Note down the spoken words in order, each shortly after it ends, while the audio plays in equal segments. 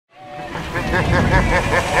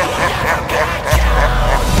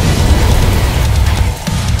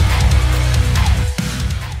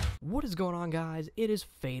What is going on, guys? It is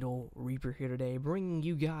Fatal Reaper here today, bringing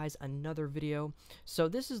you guys another video. So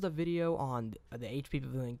this is the video on the HP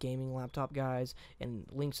Pavilion Gaming Laptop, guys, and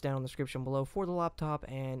links down in the description below for the laptop,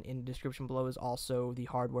 and in the description below is also the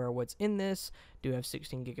hardware, what's in this. Do have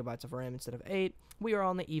 16 gigabytes of RAM instead of 8. We are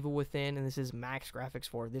on the Evil Within, and this is max graphics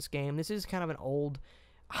for this game. This is kind of an old,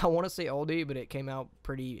 I want to say oldie, but it came out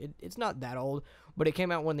it's not that old, but it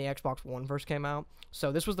came out when the Xbox One first came out.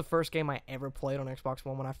 So this was the first game I ever played on Xbox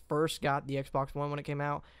One. When I first got the Xbox One when it came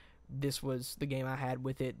out, this was the game I had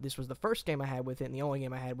with it. This was the first game I had with it, and the only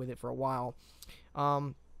game I had with it for a while.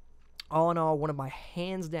 All in all, one of my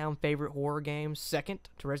hands-down favorite horror games, second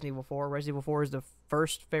to Resident Evil 4. Resident Evil 4 is the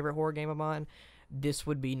first favorite horror game of mine. This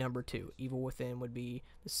would be number 2. Evil Within would be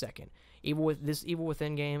the second. This Evil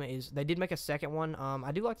Within game is, they did make a second one.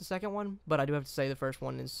 I do like the second one, but I do have to say the first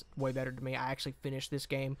one is way better to me. I actually finished this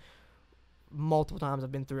game multiple times.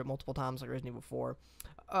 I've been through it multiple times, like Resident Evil 4.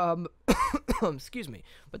 Excuse me.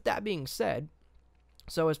 But that being said,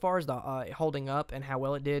 so as far as the holding up and how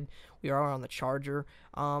well it did, we are on the charger.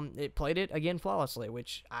 It played it again flawlessly,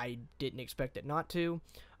 which I didn't expect it not to.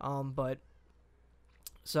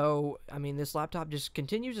 So, I mean, this laptop just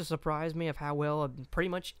continues to surprise me of how well pretty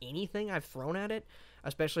much anything I've thrown at it,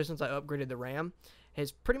 especially since I upgraded the RAM,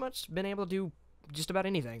 has pretty much been able to do just about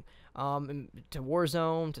anything. To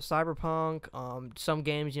Warzone, to Cyberpunk, some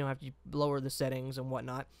games, you know, have to lower the settings and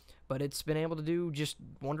whatnot, but it's been able to do just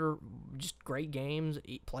great games,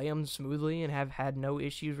 play them smoothly, and have had no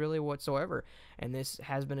issues really whatsoever. And this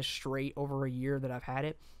has been a straight over a year that I've had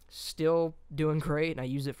it. Still doing great, and I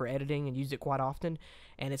use it for editing and use it quite often,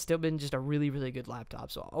 and it's still been just a really, really good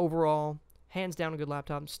laptop. So overall, hands down a good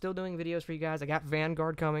laptop. I'm still doing videos for you guys. I got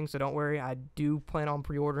Vanguard coming, so don't worry. I do plan on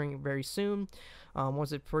pre-ordering it very soon.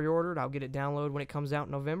 Once it's pre-ordered, I'll get it downloaded when it comes out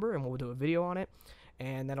in November, and we'll do a video on it,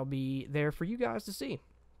 and that'll be there for you guys to see.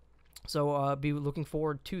 So be looking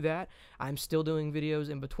forward to that. I'm still doing videos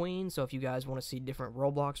in between, so if you guys want to see different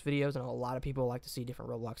Roblox videos, and a lot of people like to see different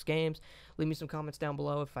Roblox games, leave me some comments down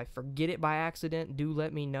below. If I forget it by accident, do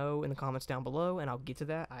let me know in the comments down below, and I'll get to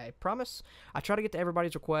that. I promise. I try to get to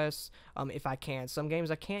everybody's requests if I can. Some games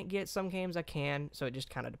I can't get, some games I can, so it just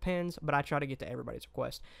kind of depends, but I try to get to everybody's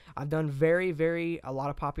request. I've done a lot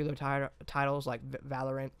of popular titles like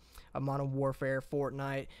Valorant, Modern Warfare,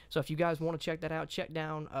 Fortnite. So if you guys want to check that out, check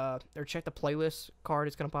the playlist card.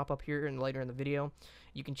 It's going to pop up here and later in the video.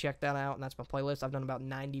 You can check that out, and that's my playlist. I've done about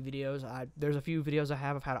 90 videos. There's a few videos I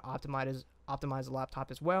have of how to optimize the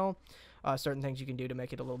laptop as well. Certain things you can do to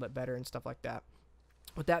make it a little bit better and stuff like that.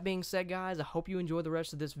 With that being said, guys, I hope you enjoy the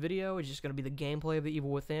rest of this video. It's just going to be the gameplay of the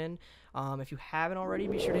Evil Within. If you haven't already,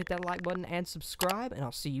 be sure to hit that like button and subscribe, and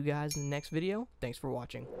I'll see you guys in the next video. Thanks for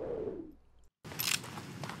watching.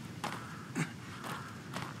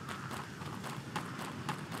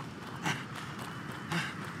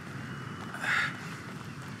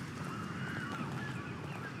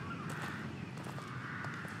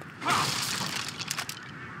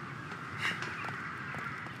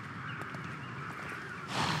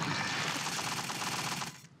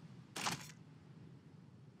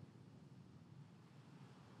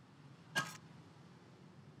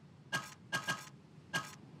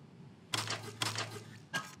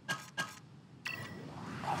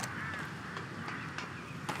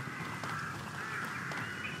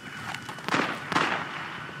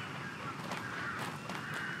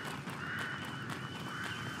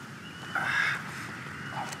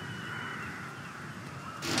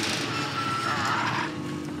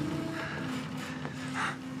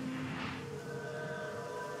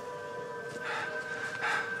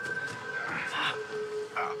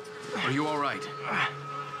 Are you all right?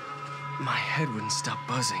 My head wouldn't stop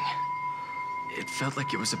buzzing. It felt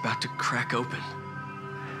like it was about to crack open.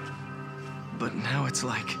 But now it's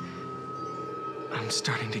like I'm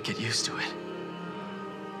starting to get used to it.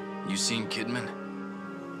 You seen Kidman?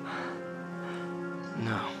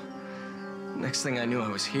 No. Next thing I knew, I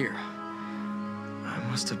was here. I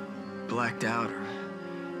must have blacked out, or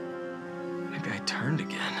maybe I turned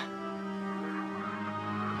again.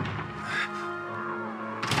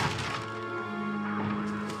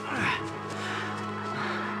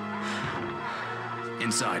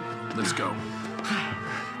 Inside. Let's go.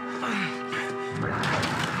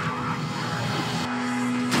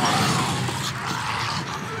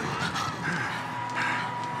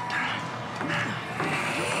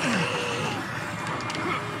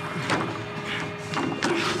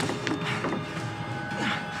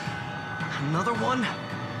 Another one?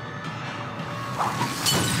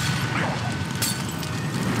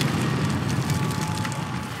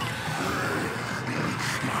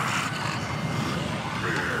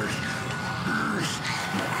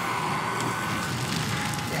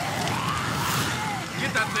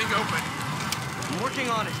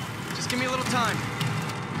 Just give me a little time.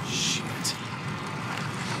 Shit.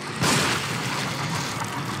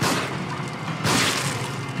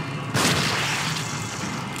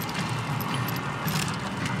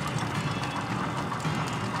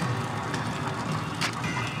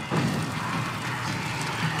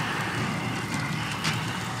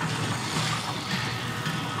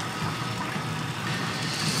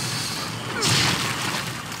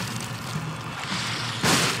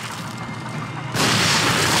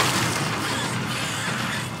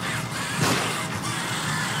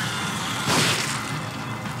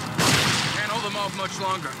 Much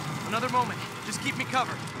longer. Another moment. Just keep me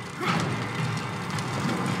covered.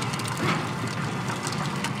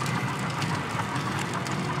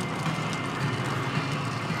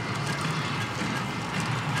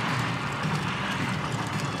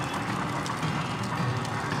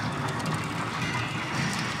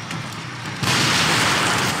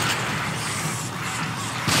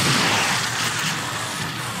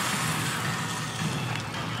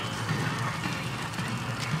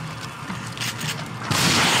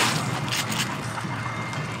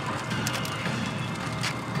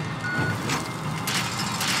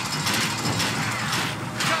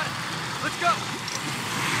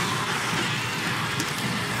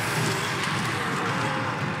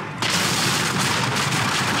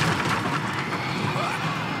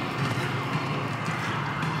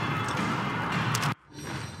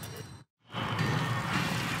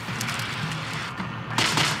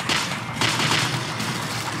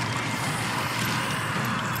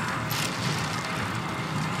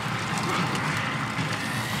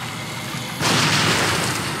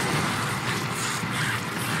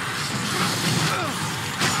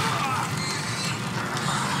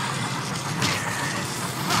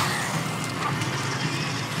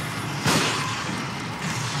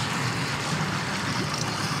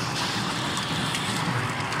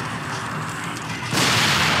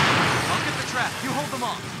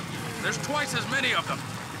 There's twice as many of them.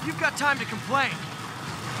 You've got time to complain.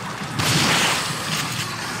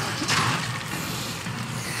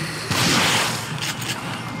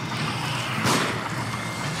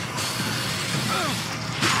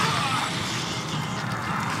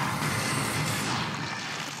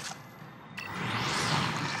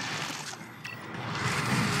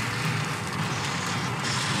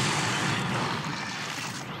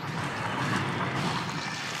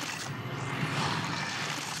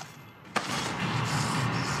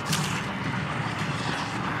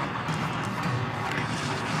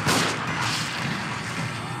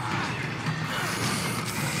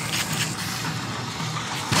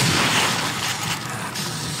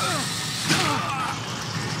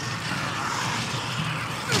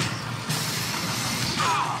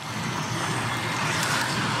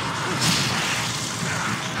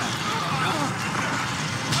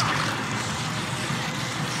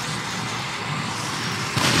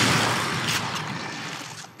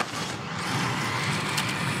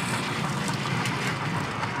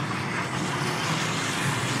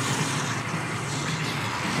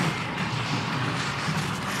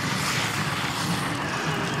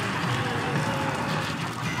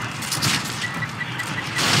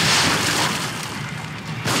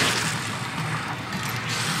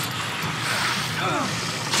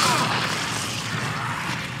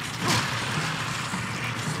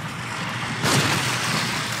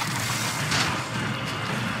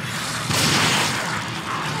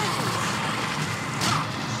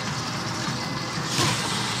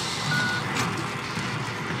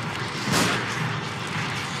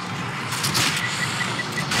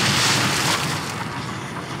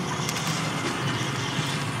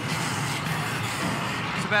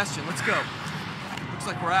 Sebastian, let's go. Looks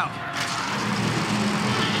like we're out.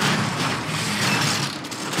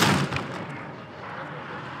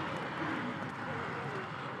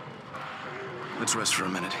 Let's rest for a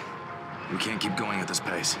minute. We can't keep going at this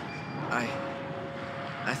pace.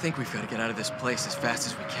 I think we've got to get out of this place as fast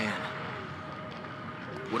as we can.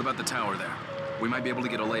 What about the tower there? We might be able to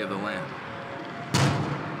get a lay of the land.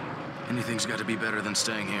 Anything's got to be better than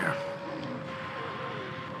staying here.